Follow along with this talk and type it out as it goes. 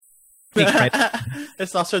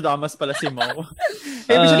It's Nostradamus pala si Mo.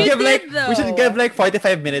 Hey, we should give like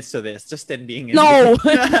 45 minutes to this. Just 10 being No,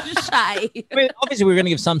 shy. I mean, obviously, we're going to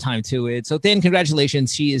give some time to it. So, Tin,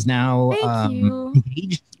 congratulations. She is now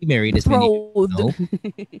engaged, married, as many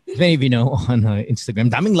of you know on Instagram.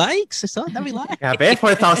 Daming likes. I saw daming likes. Yeah,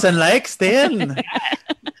 4,000 likes, Tin.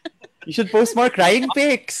 You should post more crying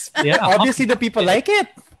pics. Yeah, obviously the people like it.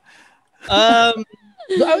 I mean,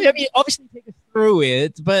 obviously take us through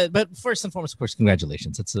it, but first and foremost, of course,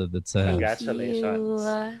 congratulations. Congratulations.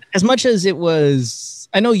 As much as it was,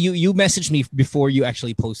 I know you messaged me before you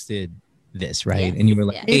actually posted this, right? Yes, and you were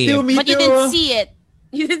like, "Hey," but you didn't see it.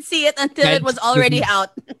 You didn't see it until it was already out.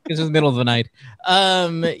 It was in the middle of the night.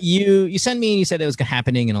 You sent me and you said it was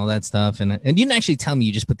happening and all that stuff, and you didn't actually tell me.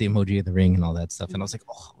 You just put the emoji of the ring and all that stuff, and I was like,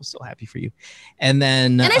 oh, I was so happy for you. And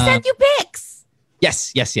then I sent you pics.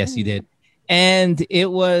 Yes, you did. And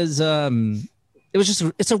it was just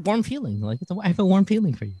it's a warm feeling. Like I have a warm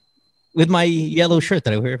feeling for you with my yellow shirt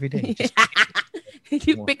that I wear every day.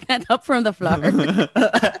 You picked that up from the floor.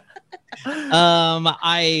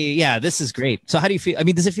 This is great. So how do you feel? I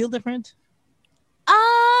mean, does it feel different?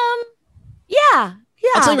 Yeah.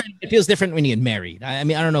 I'll tell you, it feels different when you get married. I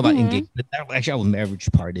mean, I don't know about engagement, but actually, our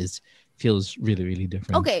marriage part feels really, really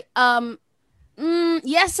different. Okay.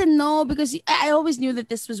 Yes and no, because I always knew that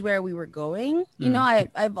this was where we were going. You know,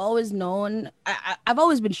 I've always known. I've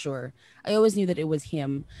always been sure. I always knew that it was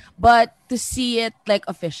him, but to see it like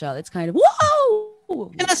official, it's kind of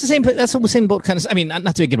whoa. And that's the same. That's the same boat kind of. I mean,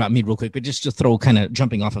 not to get about me real quick, but just to throw kind of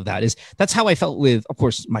jumping off of that that's how I felt with, of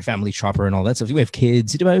course, my family Chopper and all that stuff. We have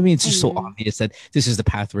kids. You know what I mean? It's just so obvious that this is the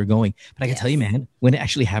path we're going. But I can tell you, man, when it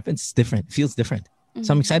actually happens, it's different. It feels different.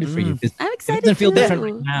 So I'm excited for you. I'm excited. If it doesn't feel different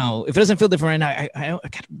right now, I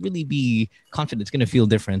can't really be confident it's going to feel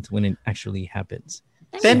different when it actually happens.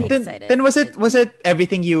 Then was it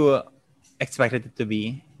everything you expected it to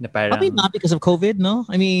be? Probably not because of COVID. No,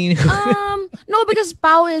 I mean, no, because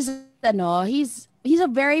Pao is he's a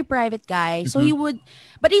very private guy, so he would,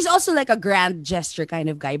 but he's also like a grand gesture kind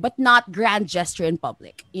of guy, but not grand gesture in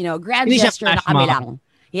public. You know, grand gesture na kami lang.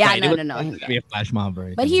 Yeah, right, no. Be a flash mob,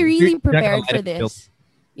 right? But he really prepared for this.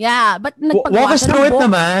 Yeah, but walk us through it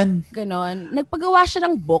naman. Ganon. Nagpagawa siya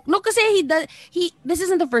ng book. No, kasi this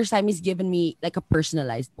isn't the first time he's given me like a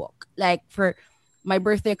personalized book. Like for my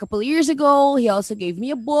birthday a couple of years ago, he also gave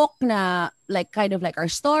me a book na like kind of like our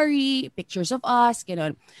story, pictures of us,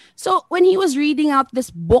 ganon. So when he was reading out this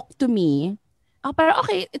book to me, parang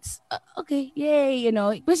okay, it's okay, yay, you know,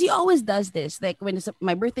 because he always does this. Like when it's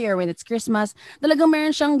my birthday or when it's Christmas, talagang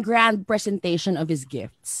meron siyang grand presentation of his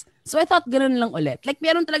gifts. So I thought ganun lang ulit. Like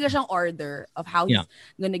meron talaga siyang order of how he's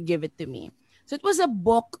gonna give it to me. So it was a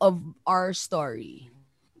book of our story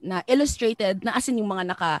na illustrated, na as in yung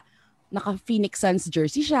mga naka Phoenix Suns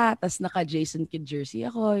jersey siya, tas naka Jason Kidd jersey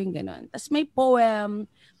ako, yung ganun. Tas may poem.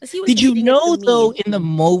 Did you know though in the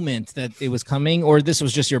moment that it was coming, or this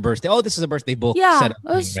was just your birthday? Oh, this is a birthday book. Yeah, it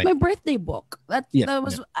was my birthday book. That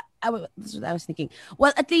was that's what I was thinking.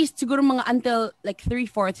 Well, at least siguro mga until like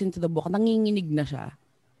 3/4 into the book, nanginginig na siya.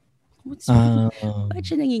 Bakit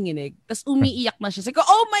siya nanginginig? Tas umiiyak na siya. Sabi ko,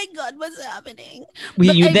 oh my God, what's happening?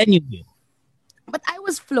 Then you knew. But I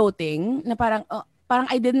was floating na parang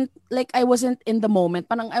I didn't, like, I wasn't in the moment.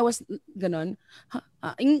 Parang I was ganon.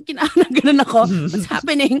 Ganon ako. What's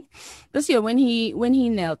happening? Tapos yun, when he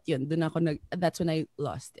knelt yun, that's when I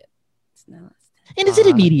lost it. And is it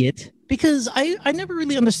immediate? Because I never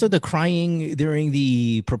really understood the crying during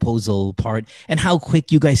the proposal part and how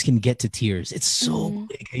quick you guys can get to tears. It's so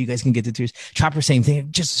quick how you guys can get to tears. Chopper, same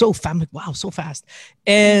thing. Just so fast. Wow, so fast.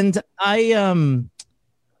 And I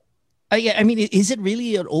mean, is it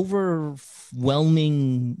really an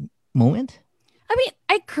overwhelming moment? I mean,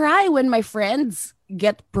 I cry when my friends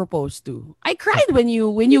get proposed to. I cried when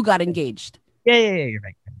you got engaged. Yeah, you're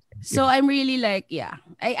right. So I'm really like,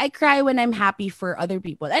 I cry when I'm happy for other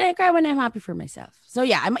people, and I cry when I'm happy for myself. So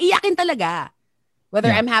yeah, I'm iyakin talaga.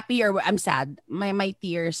 Whether I'm happy or I'm sad, my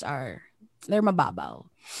tears they're mababaw.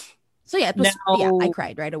 So yeah, it was, I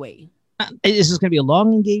cried right away. Is this going to be a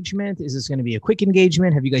long engagement? Is this going to be a quick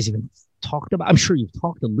engagement? Have you guys even talked about? I'm sure you've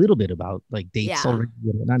talked a little bit about like dates already.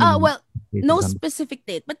 No specific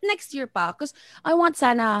date, but next year pa, because I want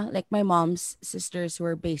sana like my mom's sisters who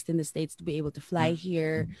are based in the States to be able to fly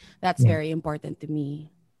here. That's very important to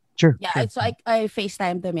me. Sure. Yeah. Sure. So I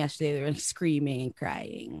FaceTimed them yesterday. They were like screaming and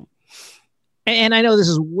crying. And I know this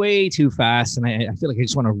is way too fast, and I feel like I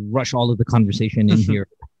just want to rush all of the conversation in here.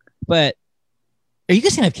 But are you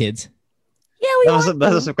guys gonna have kids? Yeah,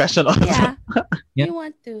 that was a question. Yeah. We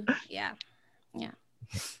want to. Yeah.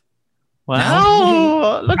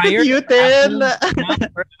 Wow. Look at you, Tin.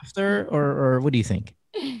 After, or what do you think?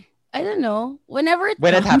 I don't know. Whenever it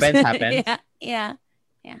When it comes. happens. Yeah.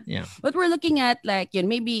 Yeah. But we're looking at like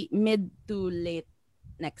maybe mid to late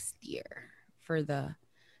next year for the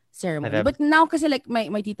ceremony. But now kasi like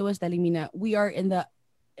my tito was telling me na are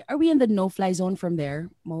we in the no-fly zone from there,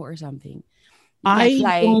 Mo, or something?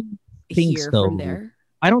 I don't think so. From there?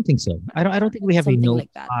 I don't think so. I don't think we have Something a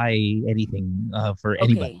like that. no-fly anything for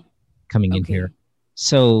anybody coming in here.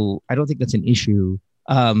 So I don't think that's an issue.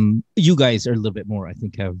 You guys are a little bit more, I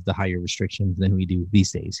think, have the higher restrictions than we do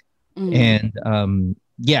these days. And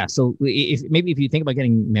so if you think about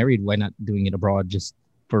getting married, why not doing it abroad just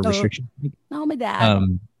for restrictions? No, my dad.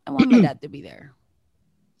 I want my dad to be there.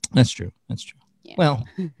 That's true. Yeah. Well,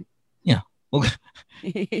 yeah. Okay.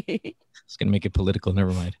 It's gonna make it political.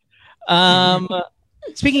 Never mind.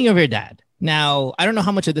 Speaking of your dad, now I don't know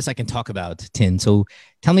how much of this I can talk about, Tin. So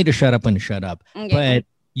tell me to shut up when to shut up. Okay. But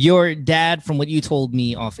your dad, from what you told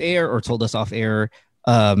me off air or told us off air,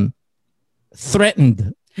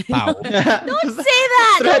 threatened Pao. Don't say that.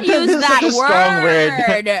 Don't use that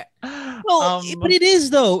word. No, but it is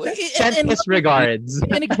though. Send his regards.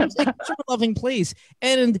 And it comes from a loving place.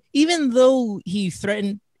 And even though he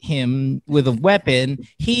threatened him with a weapon,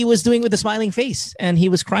 he was doing it with a smiling face and he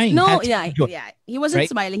was crying. No, he wasn't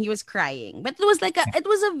smiling. He was crying. But it was it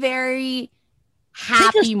was a very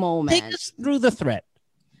happy moment. Take us through the threat.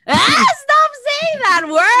 Stop saying that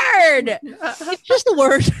word. It's just a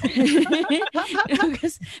word.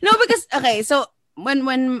 because okay, so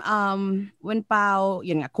when Pao,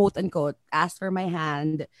 quote unquote, asked for my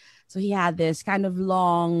hand, so he had this kind of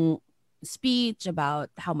long speech about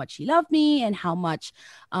how much he loved me and how much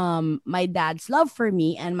my dad's love for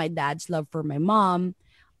me and my dad's love for my mom.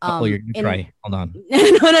 You're gonna cry. Hold on.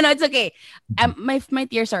 No, it's okay. My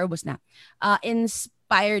tears are almost now.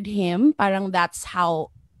 Inspired him. Parang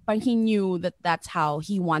he knew that's how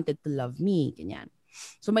he wanted to love me. Ganyan.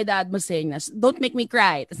 So my dad was saying, don't make me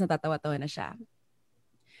cry. Tapos natatawa-tawa na siya.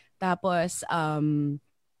 Tapos,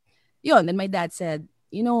 then my dad said,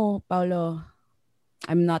 Paolo,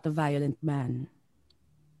 I'm not a violent man.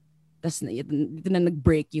 Tapos ito na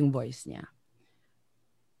nag-break yung voice niya.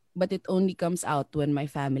 But it only comes out when my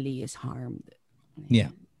family is harmed. Yeah.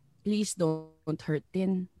 Please don't hurt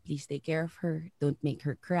Tin. Please take care of her. Don't make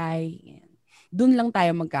her cry. Dun lang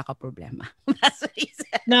tayo magkakaproblema. That's what he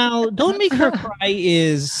said. Now, don't make her cry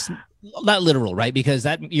is not literal, right? Because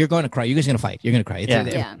you're going to cry. You guys are going to fight. You're going to cry.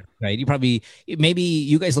 Right? Maybe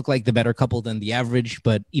you guys look like the better couple than the average,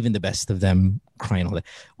 but even the best of them crying all that.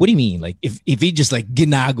 What do you mean? Like if he just like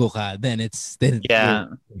ginago ka, then you're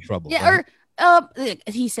in trouble. Yeah, right? Or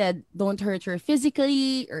he said, don't hurt her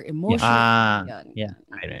physically or emotionally. Right.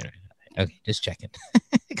 Okay, just checking.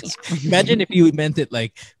 Imagine if you meant it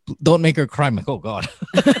like, don't make her cry. I'm like, oh God.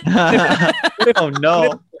 Oh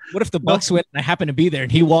no. What if the Bucks win and I happen to be there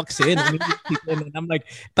and he walks in and I'm like,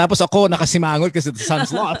 tapos ako nakasimangot because the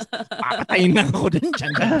Suns lost. Papatayin na ako din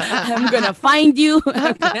dyan. I'm gonna find you.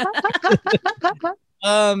 That's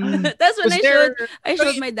when I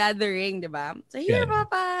showed my dad the ring, diba? So here,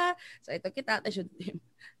 Papa. So ito kita, I showed him.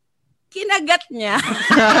 Kinagat niya.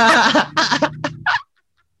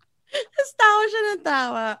 Tapos tawa siya ng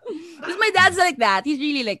tawa. Because my dad's like that. He's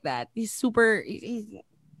really like that. He's he's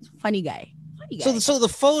a funny guy. So the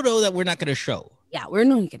photo that we're not going to show. Yeah, we're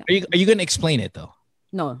not going to. Are you going to explain it though?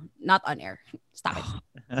 No, not on air. Stop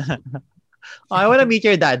it. I want to meet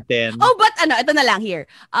your dad then. Oh, but ito na lang here.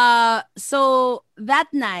 So that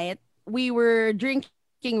night we were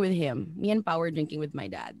drinking with him. Me and Pao were drinking with my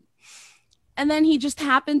dad. And then he just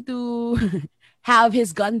happened to have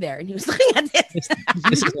his gun there and he was looking at it.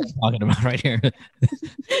 This is what I'm talking about right here.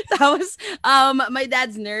 That was my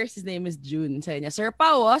dad's nurse. His name is June. Sabi niya, Sir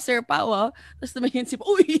Pao. Tapos tumingin si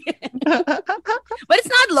Pao. But it's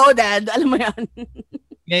not loaded. Alam mo yan.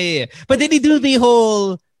 Yeah. But did he do the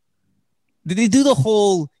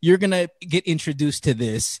whole you're gonna get introduced to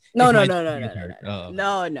this? No. Oh.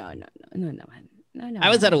 No. I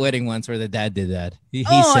was at a wedding once where the dad did that. He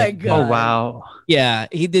said, my God. Oh wow. Yeah,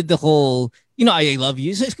 he did the whole, I love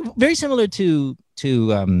you. So it's very similar to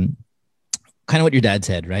kind of what your dad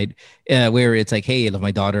said, right? Where it's like, hey, I love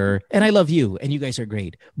my daughter and I love you and you guys are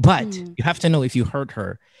great. But you have to know if you hurt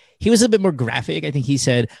her. He was a bit more graphic. I think he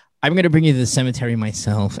said, I'm going to bring you to the cemetery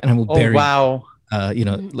myself and I will bury you.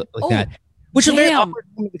 Like that. Which is very awkward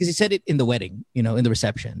because he said it in the wedding, in the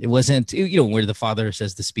reception. It wasn't, where the father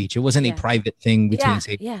says the speech. It wasn't a private thing between,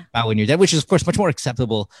 Pao and your dad, which is, of course, much more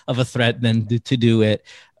acceptable of a threat than to do it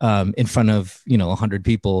in front of, 100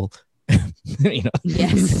 people.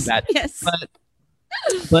 Yes. Yes.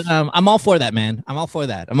 But I'm all for that, man. I'm all for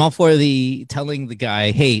that. I'm all for the telling the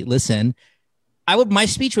guy, hey, listen, my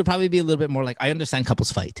speech would probably be a little bit more like, I understand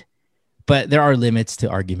couples fight, but there are limits to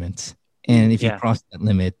arguments. And if you cross that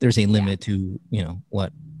limit, there's a limit to,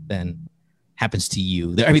 what then happens to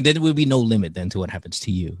you. There would be no limit then to what happens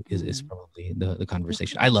to you is probably the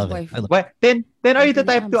conversation. I love it. Then are you the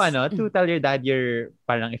type to tell your dad you're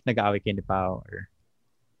parang if nag-away kayo ni Pao or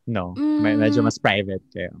no? Medyo mas private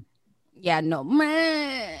kayo. Yeah, no.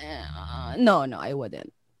 No, I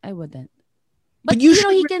wouldn't. But you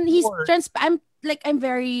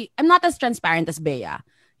I'm not as transparent as Bea,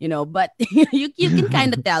 but you can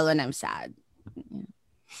kind of tell when I'm sad.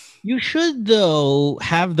 You should, though,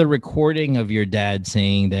 have the recording of your dad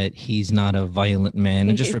saying that he's not a violent man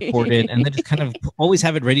and just record it and then just kind of always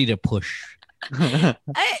have it ready to push. I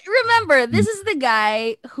remember, this is the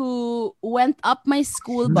guy who went up my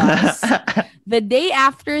school bus the day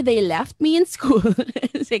after they left me in school.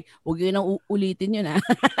 It's like, huwag yun na ulitin yun,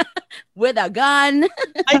 with a gun.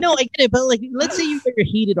 I know, I get it, but like, let's say you have a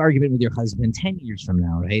heated argument with your husband 10 years from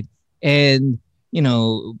now, right? And,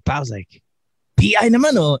 Pao's like, PI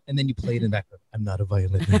naman, oh. And then you play it in the background. I'm not a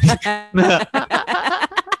violent man.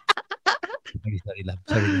 Sorry, love.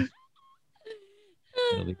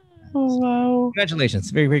 Oh, wow. Congratulations.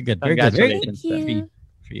 Very, very good. Very Congratulations. good. Thank you.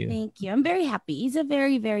 For you. Thank you. I'm very happy. He's a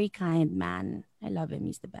very, very kind man. I love him.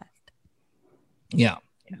 He's the best. Yeah.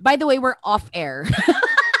 By the way, we're off air.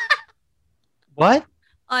 What?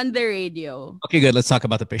 On the radio. Okay, good. Let's talk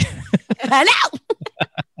about the picture. Hello!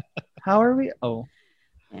 How are we? Oh.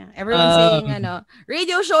 Yeah, everyone's saying,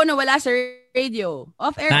 radio show na wala sa radio.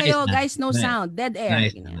 Off air kayo, guys, no sound. Dead air.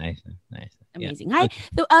 Nice. Amazing. Yeah. Hi.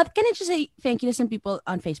 So, can I just say thank you to some people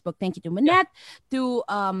on Facebook? Thank you to Manette, to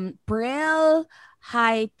Brel.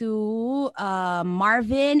 Hi to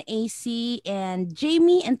Marvin, AC, and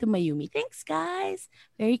Jamie, and to Mayumi. Thanks, guys.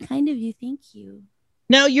 Very kind of you. Thank you.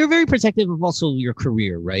 Now, you're very protective of also your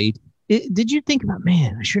career, right? Did you think about,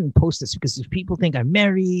 man, I shouldn't post this because if people think I'm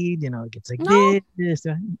married, it gets like this.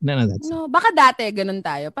 None of that stuff. No, baka dati ganun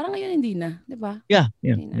tayo. Parang ngayon hindi na, di ba? Yeah,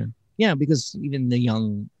 because even the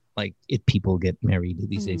young, people get married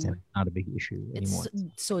these days, and it's not a big issue anymore.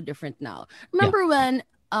 It's so different now. Remember when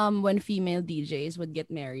female DJs would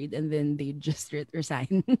get married and then they just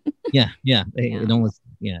resign? Yeah. It almost,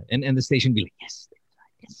 and the station be like, yes.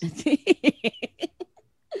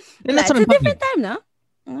 And that's it's a different time, no?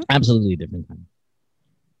 Absolutely different time.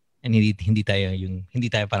 And hindi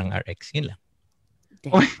tayo parang RX, yun lang.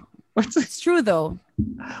 It's true though.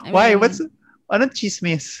 Why? Anong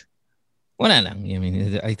chismis? Wala lang. I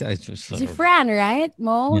mean, I just si Fran, right?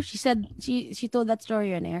 Mo? Yeah. She said she told that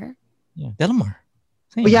story on air. Yeah. Delamar.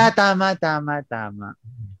 Oh, yeah, tama.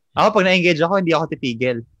 Ako, pag na-engage ako, hindi ako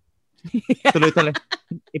titigil. Tuloy-tuloy.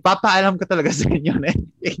 Ipapaalam ko talaga sa inyo na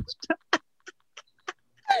engage.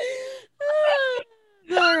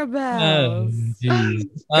 Doorbells.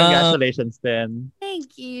 Congratulations then.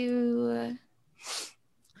 Thank you.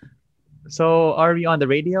 So, are we on the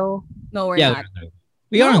radio? No, we're not.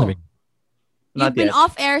 We are on the radio. You've been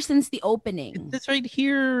off air since the opening. That's right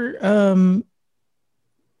here.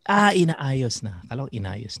 Inaayos na. Kala ko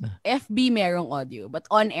inayos na. FB merong audio, but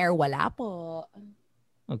on air wala po.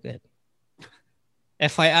 Okay.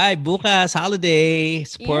 FYI, bukas, holiday,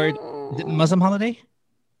 support. Is it Muslim holiday?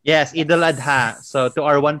 Yes, Eid al-Adha. So to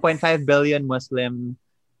our 1.5 billion Muslim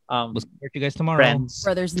we'll support you guys tomorrow. Friends.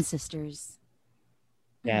 Brothers and sisters.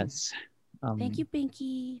 Yes. Thank you,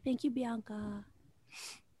 Pinky. Thank you, Bianca.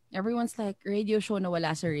 Everyone's like, radio show na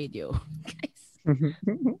wala sa radio. Guys.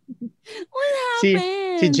 What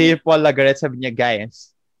happened? Si J. Paul Lagaret sabi niya, guys,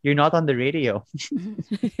 you're not on the radio.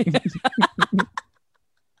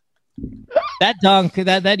 That dunk,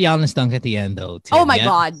 that Giannis dunk at the end, though. Tim, oh my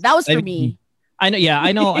God, that was for me. I know. Yeah,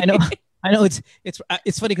 I know.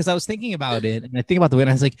 It's funny because I was thinking about it, and I think about the win.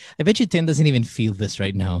 I was like, I bet you Tim doesn't even feel this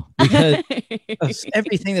right now because of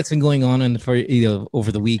everything that's been going on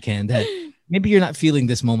over the weekend. That maybe you're not feeling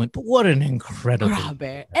this moment, but what an incredible!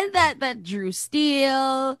 Grabe. And that Drew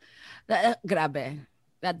steal, that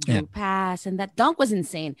Drew pass, and that dunk was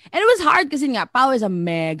insane. And it was hard because Pao is a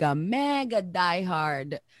mega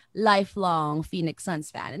diehard, lifelong Phoenix Suns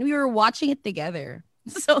fan, and we were watching it together.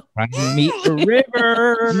 So Cry me a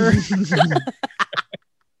river.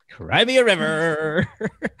 Cry me a river.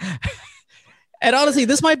 And honestly,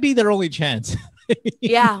 this might be their only chance.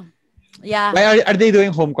 Yeah. Why are they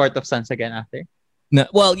doing home court of Suns again after? No,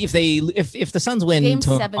 well, if the Suns win, Game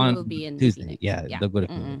 7 will be in Tuesday. Phoenix. Yeah, they'll go to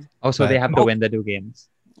Phoenix. Oh, so they have to win the 2 games.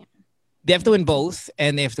 Yeah. They have to win both,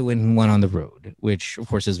 and they have to win one on the road, which of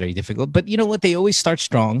course is very difficult. But you know what? They always start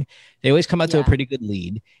strong. They always come out to a pretty good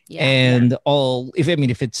lead, and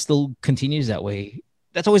if it still continues that way,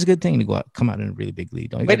 that's always a good thing to come out in a really big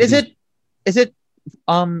lead. But is it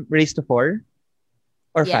race to 4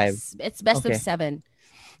 or 5? It's best of 7.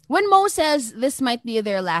 When Mo says this might be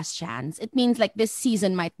their last chance, it means like this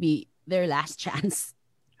season might be their last chance.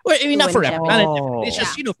 Well, I mean, not forever. It's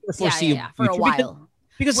just for foreseeable for a while.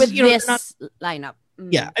 Because with this lineup.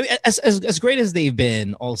 Yeah, I mean, as great as they've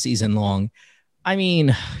been all season long, I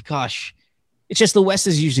mean, gosh, it's just the West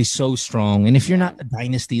is usually so strong, and if you're not a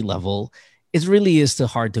dynasty level, it really is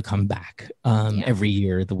hard to come back every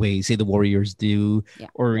year the way say the Warriors do,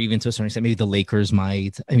 or even to a certain extent maybe the Lakers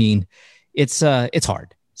might. I mean, it's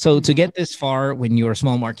hard. So to get this far when you're a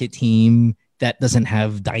small market team that doesn't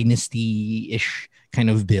have dynasty-ish kind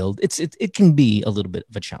of build, it can be a little bit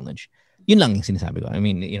of a challenge. Yun lang yung sinasabi ko. I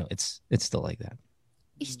mean, it's still like that.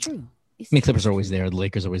 It's true. I mean, Clippers are always there. The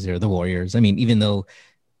Lakers are always there. The Warriors. I mean, even though,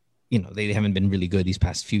 they haven't been really good these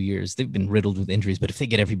past few years, they've been riddled with injuries. But if they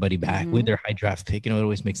get everybody back with their high draft pick, it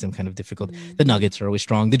always makes them kind of difficult. The Nuggets are always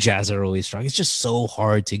strong. The Jazz are always strong. It's just so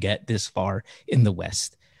hard to get this far in the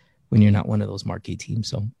West when you're not one of those marquee teams.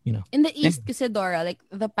 So, In the East, kasi Dora, like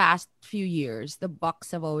the past few years, the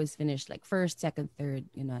Bucks have always finished like first, second, third,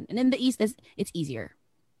 And in the East, it's easier.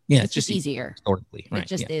 Yeah, it's just easier. Historically, right? It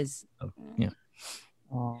just is. So,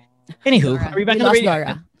 Anywho, Dora. are we back We on the lost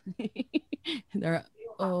radio? Dora.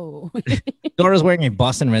 Dora. Dora's wearing a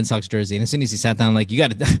Boston Red Sox jersey, and as soon as he sat down, like, you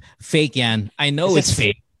got to fake, yan. I know it's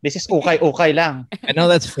fake. This is okay lang. I know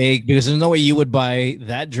that's fake because there's no way you would buy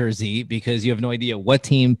that jersey because you have no idea what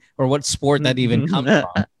team or what sport that even comes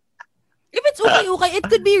from. If it's okay, it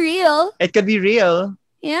could be real. It could be real.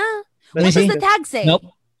 Yeah. Let me What does see. the tag say? Nope.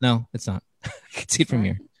 No, it's not. I can see it from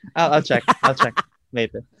here. I'll check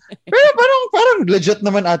later. Pero parang legit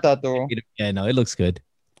naman ata to. Yeah, no, it looks good.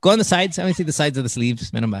 Go on the sides. I want to see the sides of the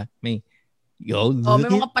sleeves. Meron ba? May. Yo, may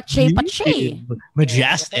mga pache.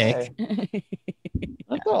 Majestic.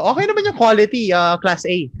 Okay naman yung quality, class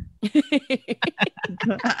A.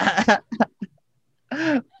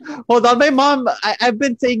 Hold on, my mom, I've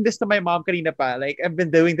been saying this to my mom kanina pa. Like, I've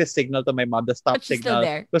been doing this signal to my mom, the stop signal.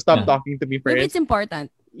 To stop talking to me first. Maybe it's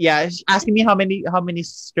important. Yeah, she's asking me how many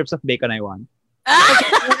strips of bacon I want.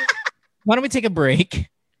 Why don't we take a break?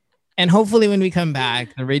 And hopefully when we come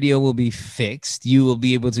back, the radio will be fixed. You will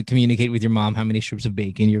be able to communicate with your mom how many strips of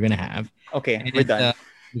bacon you're going to have. Okay, and we're done.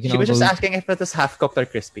 She was just asking if it was half-cooked or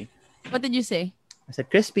crispy. What did you say? I said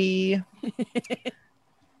crispy.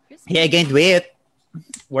 Yeah, I gained weight.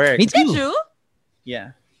 Work. Me too. Did you?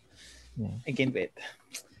 Yeah. I gained weight.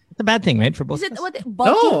 It's a bad thing, right? For both Is of it us? what?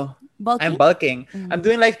 Bulking? No. Bulking? I'm bulking. I'm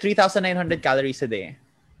doing like 3,900 calories a day.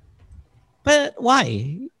 But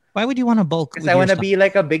why? Why would you want to bulk? Because I want to be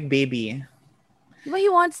like a big baby. But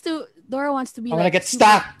Dora wants to be I like... want to get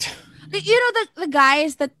stacked. You know the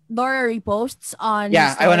guys that Dora reposts on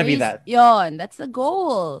Yeah, stories? I want to be that. Yon, that's the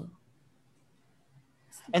goal.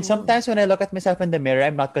 And sometimes when I look at myself in the mirror,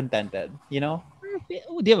 I'm not contented. Do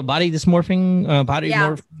you have a body dysmorphing,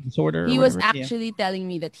 morph disorder? He was actually telling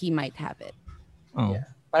me that he might have it. Oh. Yeah.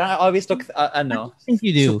 But I always look, I think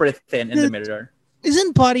you do. super thin in the mirror.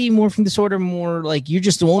 Isn't body morphing disorder more like you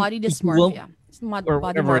just won't... Body dysmorphia. Or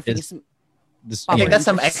body whatever it morphing is. I think that's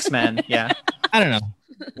some X-Men. Yeah. I don't know.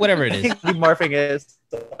 Whatever it I is. think the morphing is...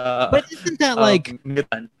 but isn't that like...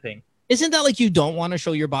 mutant thing. Isn't that like you don't want to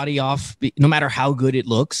show your body off no matter how good it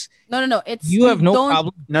looks? No. It's you have no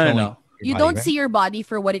problem. No. You don't see your body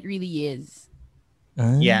for what it really is.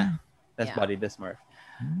 Yeah. That's body dysmorph.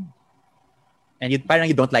 And you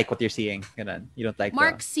don't like what you're seeing. You don't like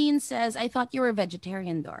Mark Scene says, I thought you were a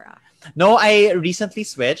vegetarian, Dora. No, I recently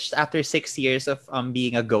switched after 6 years of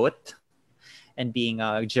being a goat and being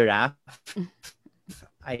a giraffe.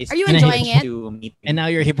 Are you enjoying it? To meet and now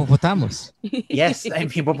you're a hippopotamus. Yes, I'm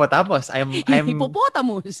hippopotamus. I'm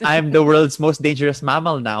hippopotamus. I'm the world's most dangerous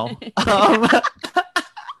mammal now. Parang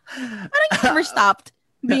you never stopped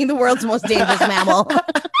being the world's most dangerous mammal.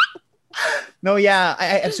 No, yeah,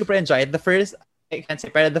 I super enjoyed it. I can't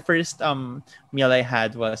say, but the first meal I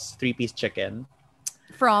had was 3-piece chicken.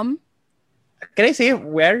 From? Can I say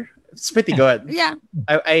where? It's pretty good. Yeah.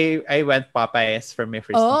 I went Popeyes for my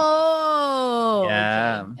first meal. Oh.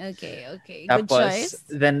 Yeah. Okay. Tapos, good choice.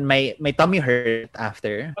 Then my tummy hurt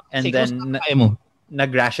after. And then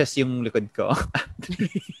nagrashes yung likod ko.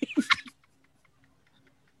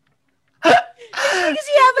 Because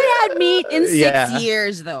you haven't had meat in 6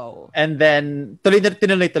 years though. And then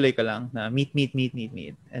tinuloy ko lang na meat.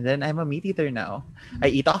 And then I'm a meat eater now. I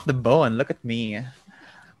eat off the bone. Look at me.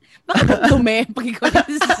 Bakit dumi pag ikaw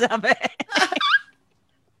nagsasabi?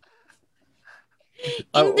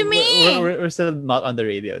 Into me. We're still not on the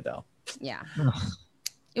radio though. Yeah. Ugh.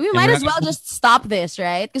 We And might we're as not well just stop this,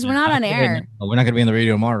 right? Because we're not on air. Oh, we're not going to be on the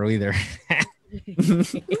radio tomorrow either.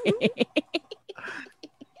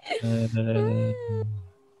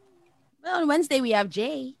 Well, on Wednesday we have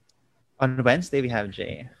Jay. On Wednesday we have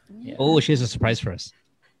Jay. Yeah. Oh, she has a surprise for us.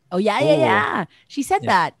 Oh yeah. She said Yeah.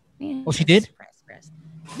 that. Yeah. Oh, she did? Surprise.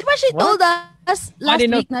 Diba she What? told us I last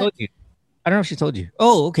didn't know week she told you. I don't know if she told you.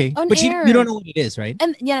 Oh, okay. On But air. you don't know what it is, right?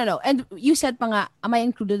 and no. And you said pa nga, am I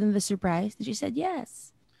included in the surprise? And she said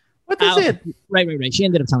yes. What is it? Right. She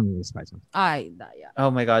ended up telling me the surprise one. Ay, daya. Oh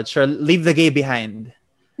my God! Sure, leave the gay behind.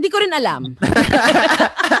 Hindi ko rin alam. Just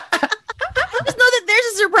know that there's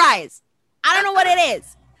a surprise. I don't know what it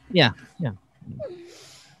is. Yeah.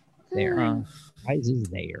 There. Oh. Surprise is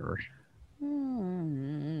there.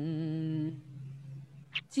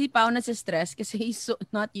 Si Pao nasa-stress kasi he's so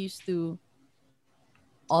not used to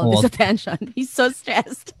all this attention. He's so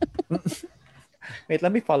stressed. Wait,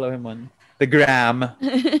 let me follow him on the gram.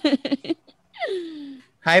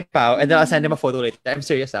 Hi, Pao. And then I'll send him a photo later. I'm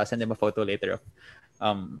serious. I'll send him a photo later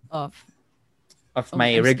Of my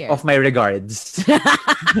I'm scared. of my regards. What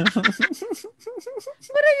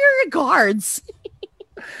are your regards?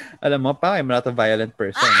 Alam mo, Pao, I'm not a violent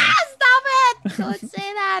person. Eh. Stop it! Don't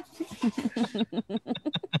say that.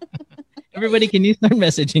 Everybody, can you start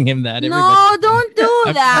messaging him that? No, Everybody. don't do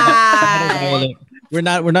that. We're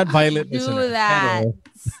not violent. Do listeners. that. Pero,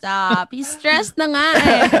 Stop. He's stressed na nga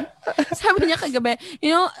eh. Sabi niya kagabi,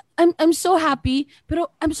 I'm so happy,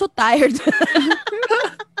 pero I'm so tired.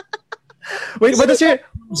 Wait, what is your...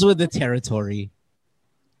 comes with the territory.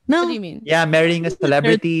 What do you mean? Yeah, marrying a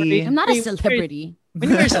celebrity. I'm not a celebrity. When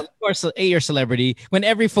you're a celebrity, when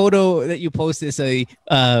every photo that you post is a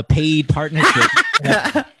paid partnership,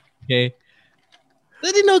 okay,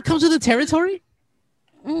 I didn't know it comes with the territory.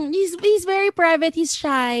 He's very private. He's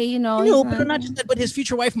shy, No, but not just that, but his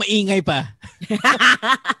future wife maingay pa.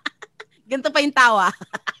 Ganito pa yung tawa.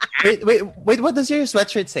 Wait, what does your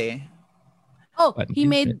sweatshirt say? Oh, What? he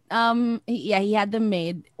made he had them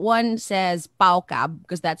made. One says Pau Cab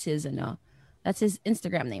because that's his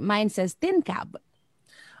Instagram name. Mine says Tin Cab.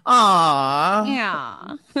 Aww.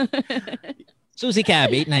 Yeah. Susie Cab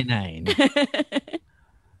 899.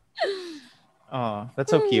 Oh, that's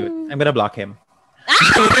so cute. I'm gonna block him.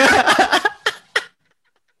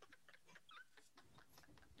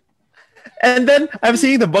 And then I'm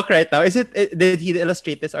seeing the book right now. Did he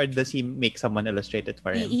illustrate this or does he make someone illustrate it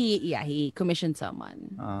for him? He commissioned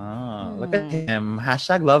someone. Oh, look at him.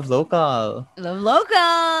 Hashtag love local. Love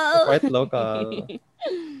local. Quite local.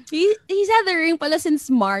 He's had the ring pala since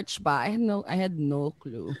March ba? I had no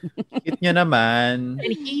clue. Cute nyo naman.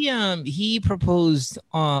 And he proposed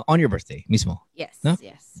on your birthday, mismo. Yes, No?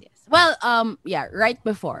 yes. Well, right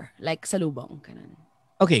before, like salubong. Ganun.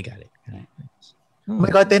 Okay, got it. Oh my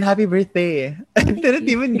God, then happy birthday. I didn't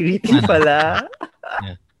even greet you pala.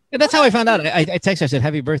 Yeah, that's how I found out. I texted her, I said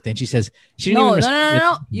happy birthday, and she says she didn't No. even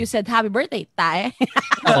No. You said happy birthday, tae.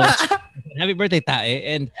 happy birthday, tae,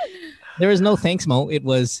 and there was no thanks, Mo. It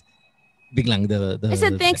was biglang the I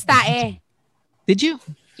said thanks, tae. Did you?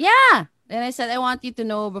 Yeah. Then I said I want you to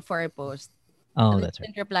know before I post. Oh, And that's I right.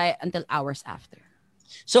 didn't reply until hours after.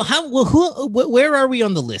 So where are we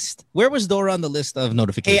on the list? Where was Dora on the list of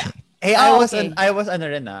notification? Hey, okay. I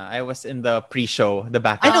was in the pre-show, the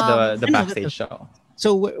back, I know. the I know. backstage show.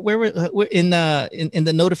 So where we're in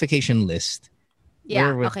the notification list? Yeah.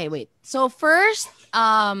 Where was- Okay, wait. So first,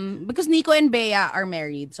 because Nico and Bea are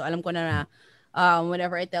married, so alam ko na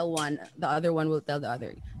whenever I tell one, the other one will tell the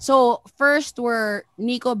other. So first were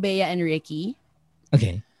Nico, Bea, and Ricky.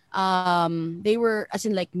 Okay. They were as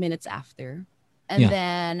in like minutes after. And Yeah.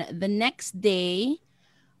 then the next day,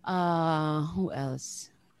 who else?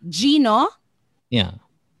 Gino. Yeah.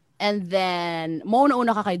 And then Mo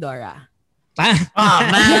una ka kay Dora. Oh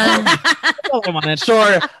man.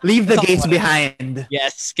 Sure, leave the gays behind.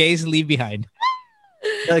 Yes, gays leave behind.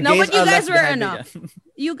 The No, gays but you are guys left were behind enough. again.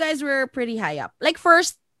 You guys were pretty high up. Like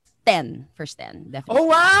first 10, definitely. Oh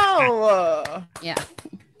wow. Yeah.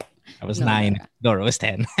 I was No, 9. Dora was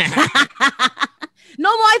 10. No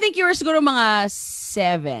mo, I think you were siguro mga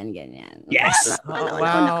 7, ganyan. Yes. Oh,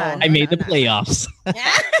 wow. I made the playoffs. Yeah.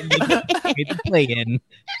 I made the play-in.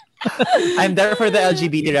 I'm there for the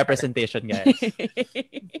LGBT representation, guys.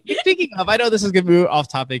 Speaking of, I know this is going to be off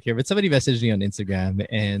topic here, but somebody messaged me on Instagram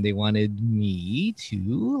and they wanted me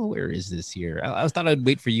to. Where is this here? I thought I'd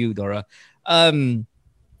wait for you, Dora. Do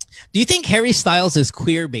you think Harry Styles is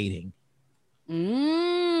queer baiting?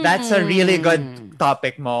 That's a really good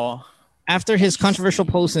topic, Mo. After his controversial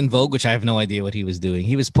post in Vogue, which I have no idea what he was doing,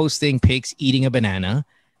 he was posting pics eating a banana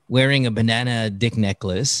wearing a banana dick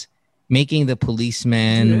necklace, making the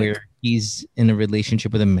policeman where he's in a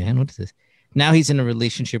relationship with a man. What is this? Now he's in a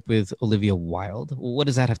relationship with Olivia Wilde. What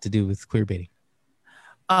does that have to do with queer baiting?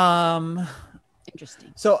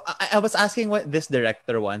 Interesting. So I was asking what this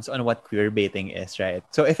director wants on what queer baiting is, right?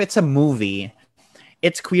 So if it's a movie,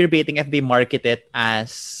 it's queer baiting if they market it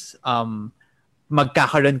as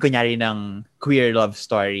magkakaroon kunyari ng queer love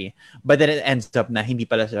story, but then it ends up na hindi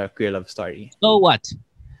pala siya queer love story. So what?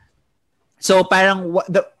 So parang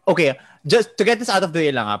okay, just to get this out of the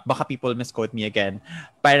way lang, baka people misquote me again.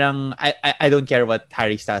 Parang I don't care what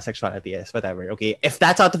Harry Styles' sexuality is, whatever. Okay, if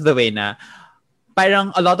that's out of the way na,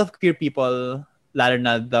 parang a lot of queer people, lalo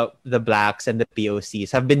na the blacks and the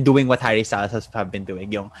POCs, have been doing what Harry Styles have been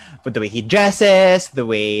doing. Yung the way he dresses, the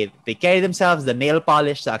way they carry themselves, the nail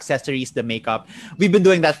polish, the accessories, the makeup. We've been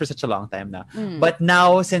doing that for such a long time now. But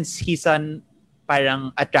now, since he's an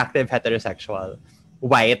parang attractive heterosexual,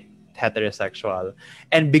 white heterosexual,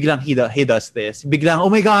 and biglang he does this. Biglang, oh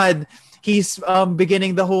my God, he's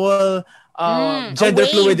beginning the whole gender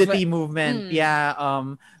fluidity movement. Yeah,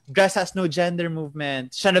 dress has no gender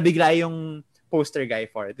movement. Siya na bigla yung poster guy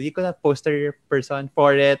for it. Hindi ko na poster person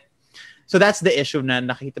for it. So that's the issue na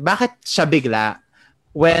nakita. Bakit siya bigla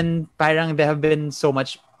when parang there have been so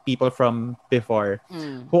much people from before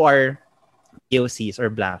who are POCs or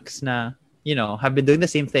blacks na, you know, have been doing the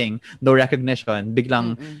same thing, no recognition.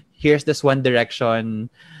 Biglang, here's this One Direction.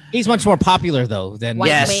 He's much more popular though than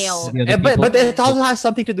white male. But it also has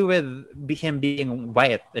something to do with him being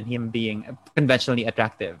white and him being conventionally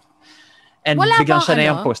attractive. And biglang siya na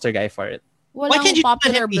yung poster guy for it. Why can't you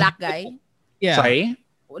popular black guy? Yeah. Sorry?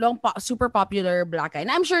 Super popular black guy.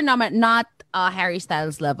 And I'm sure not Harry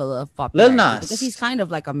Styles level of popularity. Lil Nas. Because he's kind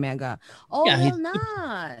of like a mega. Oh, yeah, Lil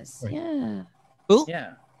Nas. Right. Yeah. Who?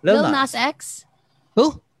 Yeah. Lil Nas X.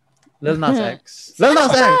 Who? Lil Nas X. Lil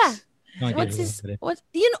Nas X. No, what's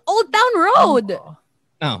Old Town Road?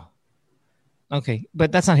 Oh. Okay.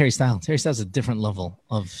 But that's not Harry Styles. Harry Styles is a different level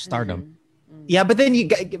of stardom. Yeah, but then you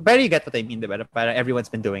get what I mean, diba? Parang everyone's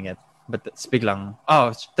been doing it. But it's biglang,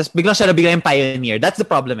 tas biglang siya na bigla yung pioneer. That's the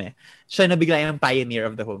problem eh. Siya na bigla yung pioneer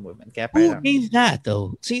of the whole movement. Kaya parang, who gave that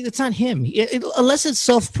though? See, it's not him. Unless it's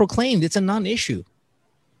self-proclaimed, it's a non-issue.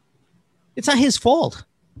 It's not his fault.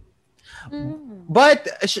 But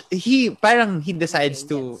he decides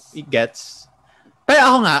to, he gets. Pero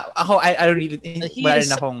I don't really, wala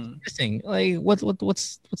rin akong, like, what's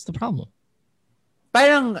the problem?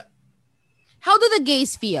 Parang, how do the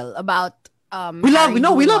gays feel about we love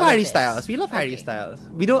Harry Styles. We love Harry Styles.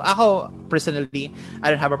 We don't, ako personally, I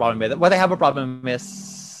don't have a problem with it. What I have a problem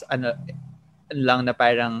is lang na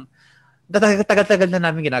parang tagal-tagal na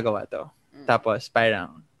namin ginagawa to. Tapos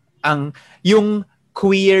parang yung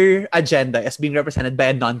queer agenda is being represented by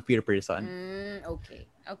a non-queer person.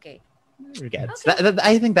 Okay. Regards.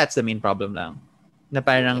 I think that's the main problem lang. Na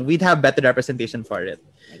parang we'd have better representation for it.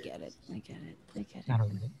 I get it. I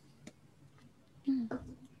don't know.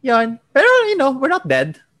 Yon. Pero you know, we're not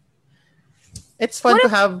dead. It's fun to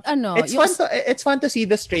have. It's fun to see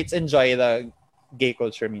the straights enjoy the gay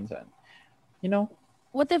culture minsan. You know.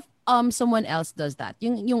 What if someone else does that?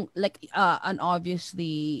 Yung like an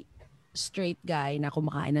obviously straight guy na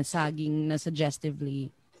kumakain ng saging na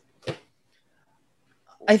suggestively.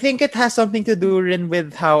 I think it has something to do rin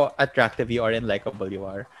with how attractive you are and likable you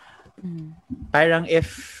are. Parang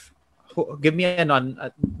give me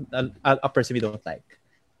a person we don't like.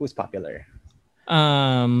 Who's popular?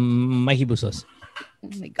 Mikey Busos. Oh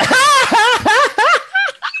my God.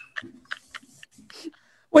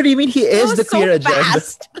 What do you mean he is the queer agenda?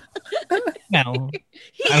 No.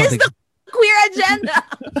 He is the queer agenda.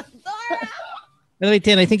 By the way,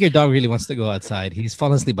 Tin, I think your dog really wants to go outside. He's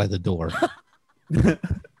fallen asleep by the door. Are we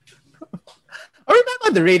back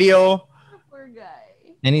on the radio? Poor guy.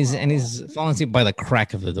 And he's fallen asleep by the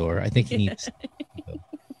crack of the door. I think he needs.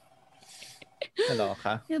 Hello,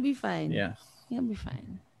 ka? He'll be fine. Yeah. He'll be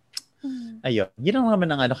fine. Ayun. Yun ang naman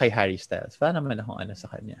ang kay Harry Styles. Wala naman akong sa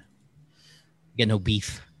kanya. Get no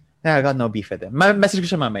beef. Yeah, I got no beef with him. Message ko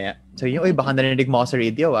siya mamaya. So yung, baka narinig mo ako sa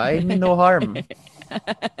radio, I mean no harm.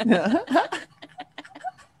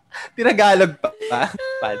 Tinagalog pa.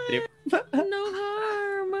 Bad trip. No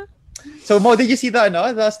harm. So Mo, did you see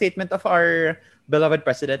the statement of our beloved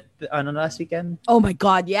president last weekend? Oh my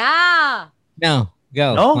God, yeah. No,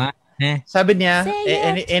 go. No? What? Sabi niya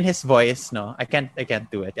in his voice, no, I can't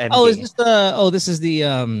do it. This is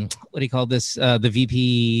the what do you call this? The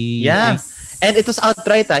VP. Yeah. And it was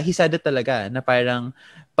outright. He said it talaga na parang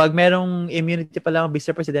pag merong immunity pa lang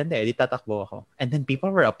Mr. Presidente, di tatakbo ako. And then people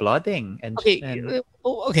were applauding. And,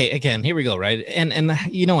 Okay, again, here we go, right? And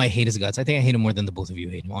you know I hate his guts. I think I hate him more than the both of you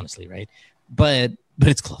hate him, honestly, right? But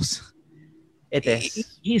it's close. it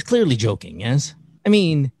is. He's clearly joking, yes? I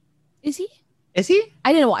mean... Is he? Is he?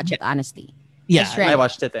 I didn't watch it, honestly. Yeah, Just read I it.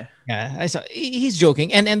 watched it. yeah, I saw. He's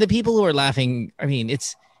joking. And the people who are laughing, I mean,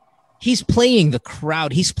 he's playing the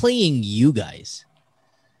crowd. He's playing you guys.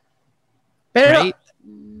 Pero, Right?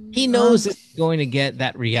 He knows it's going to get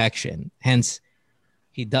that reaction. Hence,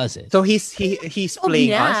 he does it. so he's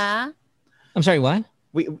playing us. Yeah. I'm sorry, what?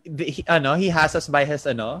 He has us by his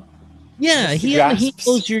Yeah, he grasps.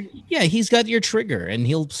 knows he's got your trigger and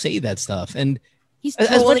he'll say that stuff. And He's as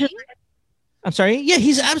much trolling. as- I'm sorry, yeah,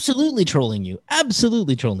 he's absolutely trolling you.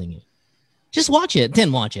 Absolutely trolling you. Just watch it,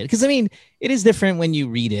 then watch it. Because I mean, it is different when you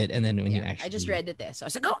read it and then when you actually I just read it there. So I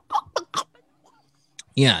was like, oh.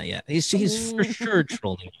 Yeah. He's for sure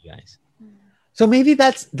trolling you guys. So maybe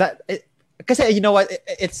that's that. Because you know what,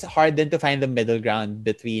 it's hard then to find the middle ground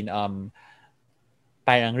between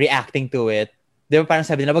parang reacting to it. Di ba parang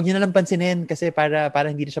sabi nila, wag niyo na lang pansinin kasi para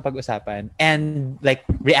hindi na siya pag-usapan. And like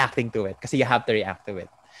reacting to it kasi you have to react to it.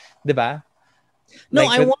 Di ba? No,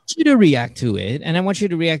 Like, I want you to react to it, and I want you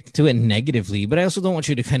to react to it negatively, but I also don't want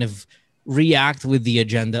you to kind of react with the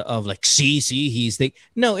agenda of like, see,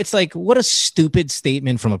 no, it's like, what a stupid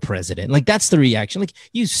statement from a president. Like, that's the reaction. Like,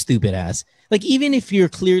 you stupid ass. Like, even if you're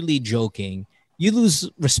clearly joking, you lose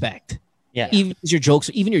respect. Yeah. Even your jokes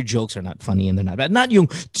are not funny and they're not bad. Not yung,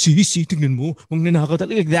 see, tingnan mo,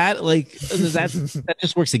 like that. Like, that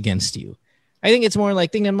just works against you. I think it's more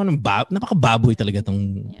like, tingnan mo, napakababoy talaga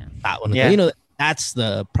tong tao na to. Yeah. You know, that's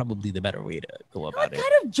probably the better way to go about What it.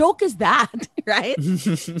 kind of joke is that? Right?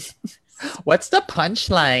 What's the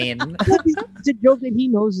punchline? It's a joke that he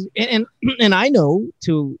knows, and I know,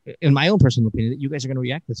 in my own personal opinion, that you guys are going to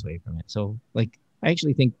react this way from it. So, like, I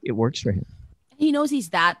actually think it works for him. He knows he's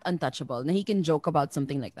that untouchable and he can joke about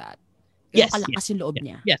something like that. Yes, Pero kalakas yung loob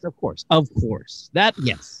niya. Yes, of course. That,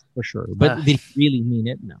 yes, for sure. But did he really mean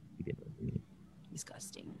it? No, he didn't really mean it.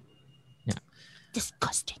 Disgusting. Yeah.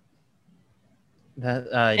 Disgusting.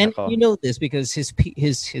 And you know this because his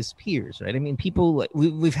peers, right? I mean, people like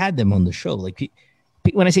we've had them on the show. Like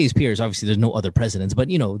when I say his peers, obviously there's no other presidents, but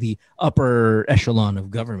you know the upper echelon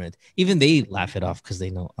of government. Even they laugh it off because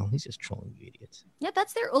they know, oh, he's just trolling you idiots. Yeah,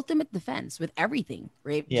 that's their ultimate defense with everything.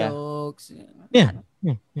 Rape jokes. Yeah.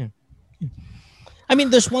 I mean,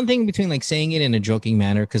 there's one thing between like saying it in a joking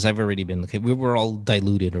manner, because I've already been, okay, we were all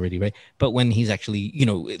diluted already, right? But when he's actually, you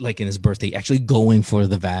know, like in his birthday, actually going for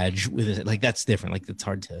the vag with it, like that's different. Like that's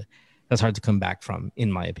hard to come back from, in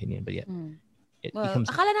my opinion. But yeah, it becomes,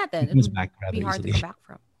 akala natin, it comes would back rather be hard easily. to come back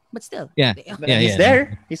from. But still. Yeah. He's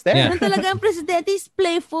there. Yeah. Ganun talaga ang presidente, is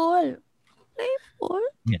playful. Playful?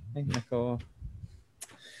 Yeah. Ay, nako.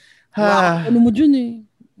 Wow, ano mo dyan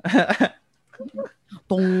eh?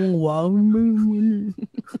 Wow.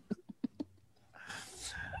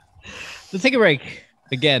 Let's take a break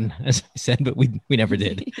again, as I said, but we never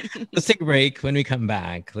did. Let's take a break. When we come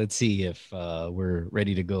back, let's see if we're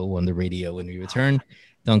ready to go on the radio when we return.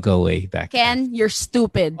 Don't go way back. Ken, you're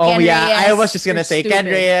stupid. Oh Ken yeah, Reyes, I was just gonna you're say stupid. Ken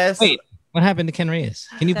Reyes. Wait, what happened to Ken Reyes?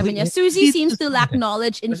 Can you Sabi please? niya, Susie seems to lack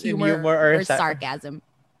knowledge in Was it humor humor or or sarcasm.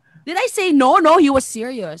 Did I say no? No, he was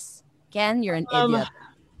serious. Ken, you're an idiot.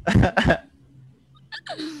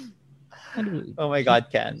 Oh my God,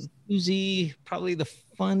 Ken. Susie, probably the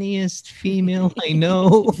funniest female I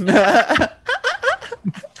know.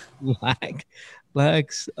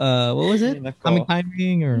 Blacks. What was it? Nako. Comic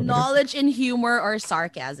timing or whatever? Knowledge in humor or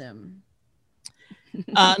sarcasm.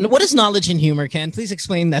 What is knowledge in humor, Ken? Please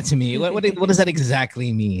explain that to me. What does that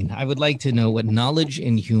exactly mean? I would like to know what knowledge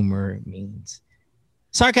in humor means.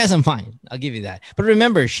 Sarcasm, fine. I'll give you that. But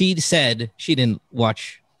remember, she said she didn't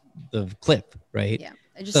watch the clip, right? Yeah,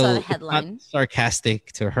 I just saw the it's headline. not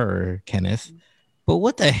sarcastic to her, Kenneth. But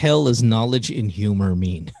what the hell does knowledge in humor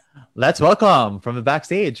mean? Let's welcome from the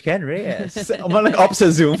backstage, Ken Reyes. I'm like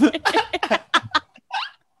opposite Zoom.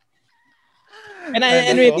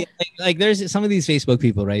 And really, like there's some of these Facebook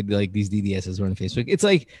people, right? Like these DDSs who are on Facebook. It's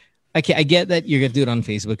like, okay, I get that you're gonna do it on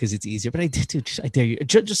Facebook because it's easier, but I dare you,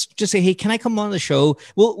 just say, hey, can I come on the show?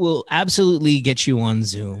 We'll absolutely get you on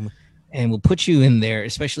Zoom, and we'll put you in there,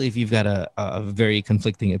 especially if you've got a very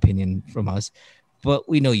conflicting opinion from us. But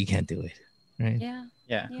we know you can't do it, right?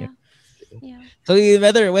 Yeah. So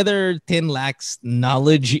whether Tin lacks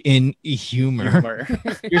knowledge in humor.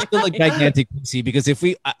 You're still a gigantic pussy, because if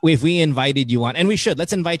we invited you on, and we should,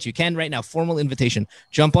 let's invite you, Ken, right now, formal invitation.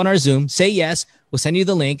 Jump on our Zoom, say yes, we'll send you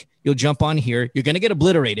the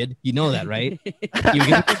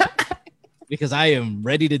because I am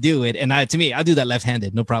ready to do it. And to me, I'll do that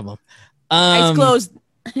left-handed, no problem. Eyes closed.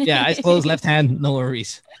 Yeah, eyes closed, left hand, no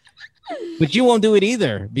worries. But you won't do it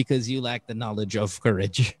either because you lack the knowledge of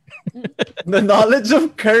courage. The knowledge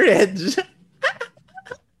of courage.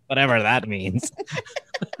 Whatever that means.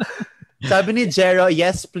 Sabi ni Jero,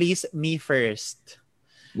 yes, please, me first.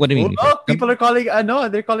 What do you mean? Oh, people are calling,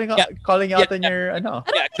 they're calling out on your,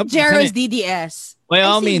 Jero's DDS. By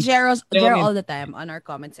all I see means. Jero means- all the time on our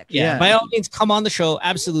comment section. Yeah, Yeah. by all means, come on the show.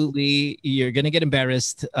 Absolutely. You're going to get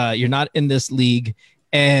embarrassed. You're not in this league.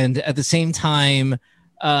 And at the same time,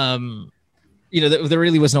 there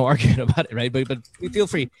really was no argument about it, right? But feel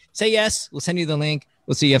free. Say yes. We'll send you the link.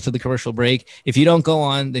 We'll see you after the commercial break. If you don't go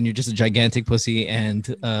on, then you're just a gigantic pussy. And,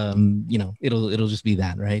 it'll just be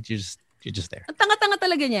that, right? You're just there. Ang tanga-tanga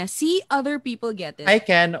talaga niya. See other people get it. I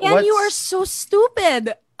can. And you are so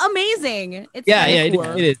stupid. Amazing. It's It cool.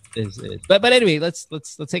 is. But anyway, let's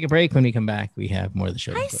take a break. When we come back, we have more of the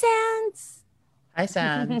show. Hi, Sans. Hi,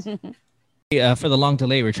 Sans. For the long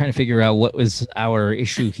delay, we're trying to figure out what was our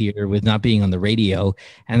issue here with not being on the radio.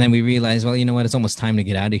 And then we realized, well, you know what? It's almost time to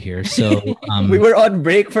get out of here. So We were on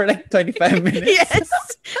break for like 25 minutes. Yes.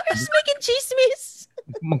 We're just making chismis.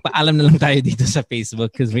 magpaalam na lang tayo dito sa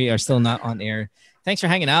Facebook because we are still not on air. Thanks for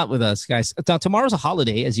hanging out with us, guys. Tomorrow's a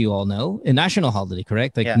holiday, as you all know, a national holiday,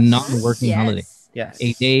 correct? Like Yes. non-working holiday. Yes.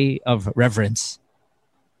 A day of reverence.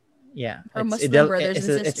 Yeah. For It's Muslim brothers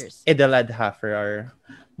and sisters. It's Eid al-Adha for our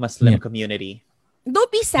Muslim community.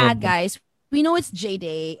 Don't be sad, guys. We know it's J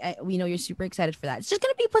Day. We know you're super excited for that. It's just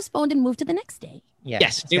going to be postponed and moved to the next day. Yeah.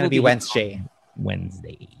 Yes, It's going to be Wednesday.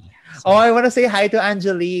 Wednesday. Oh, I want to say hi to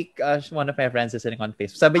Angelique. One of my friends is sitting on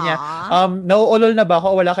Facebook. Sabi niya, nauulol na ba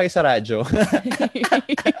ako o wala kayo sa radyo?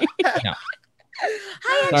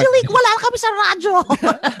 Hi, Angelique. Wala kami sa radyo.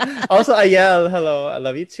 Also, Ayel, hello. I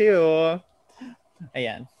love you too.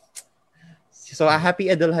 Ayan. So, happy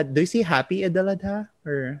Eid al-Adha. Do you see happy Eid al-Adha?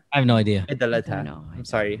 Or I have no idea. Eid al-Adha? No, I'm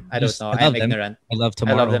sorry. I don't know. I love I'm them. ignorant. I love I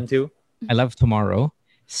tomorrow. love them too. I love tomorrow.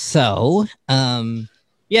 So,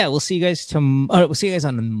 we'll see you guys we'll see you guys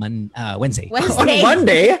on Wednesday. On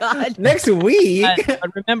Monday? God. Next week?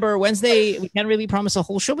 But remember, Wednesday we can't really promise a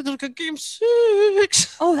whole show because we got Game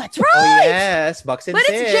 6. Oh, that's Oh, right. yes. Box and But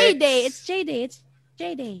six. it's J Day. It's J Day. It's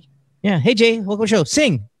J Day. Yeah. Hey Jay, welcome to the show.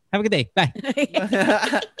 Sing. Have a good day. Bye.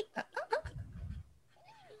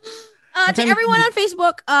 To everyone on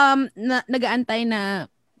Facebook, nag-aantay na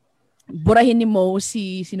burahin ni Mo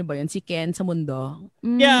sino ba yun? Si Ken sa mundo.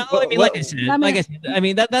 Yeah, I mean, Well, like I said, I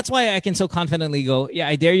mean that's why I can so confidently go, yeah,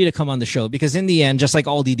 I dare you to come on the show because in the end, just like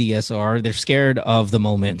all DDS are, they're scared of the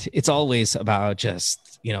moment. It's always about just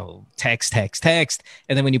text,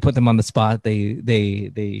 and then when you put them on the spot,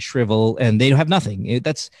 they shrivel and they have nothing.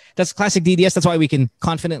 That's classic DDS. That's why we can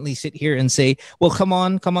confidently sit here and say, well, come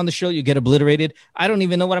on the show. You get obliterated. I don't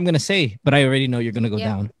even know what I'm gonna say, but I already know you're gonna go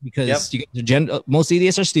down because most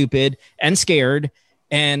DDS are stupid and scared.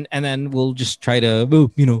 And then we'll just try to,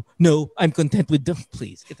 no, I'm content with them.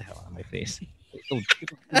 Please get the hell out of my face. Go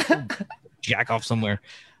jack off somewhere.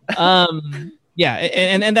 Yeah,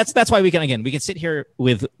 and that's why we can sit here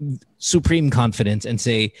with supreme confidence and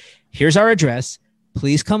say, here's our address.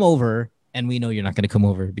 Please come over. And we know you're not going to come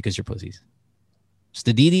over because you're pussies. It's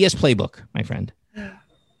the DDS playbook, my friend.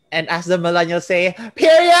 And as the millennials say,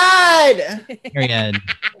 period! Period.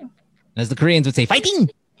 As the Koreans would say, fighting!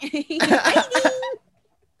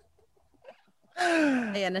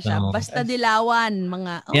 Ayan na siya. No. Basta dilawan,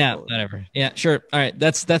 mga... Yeah, whatever. Yeah, sure. All right.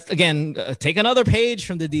 That's again, take another page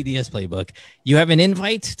from the DDS playbook. You have an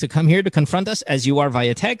invite to come here to confront us as you are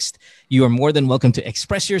via text. You are more than welcome to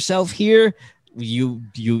express yourself here. You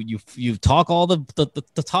talk all the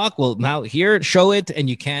talk. Well, now here, show it, and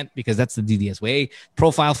you can't because that's the DDS way.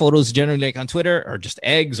 Profile photos generally like on Twitter are just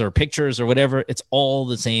eggs or pictures or whatever. It's all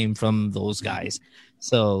the same from those guys.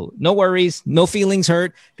 So no worries, no feelings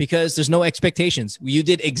hurt because there's no expectations. You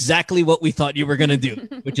did exactly what we thought you were going to do,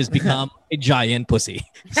 which is become a giant pussy.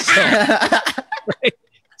 So, right?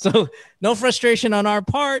 So no frustration on our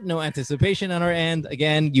part, no anticipation on our end.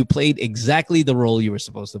 Again, you played exactly the role you were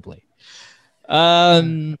supposed to play.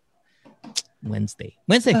 Wednesday.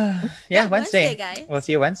 Yeah, Wednesday. Guys. We'll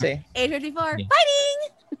see you Wednesday. 8:54. Yeah. Fighting!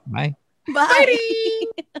 Bye.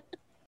 Bye.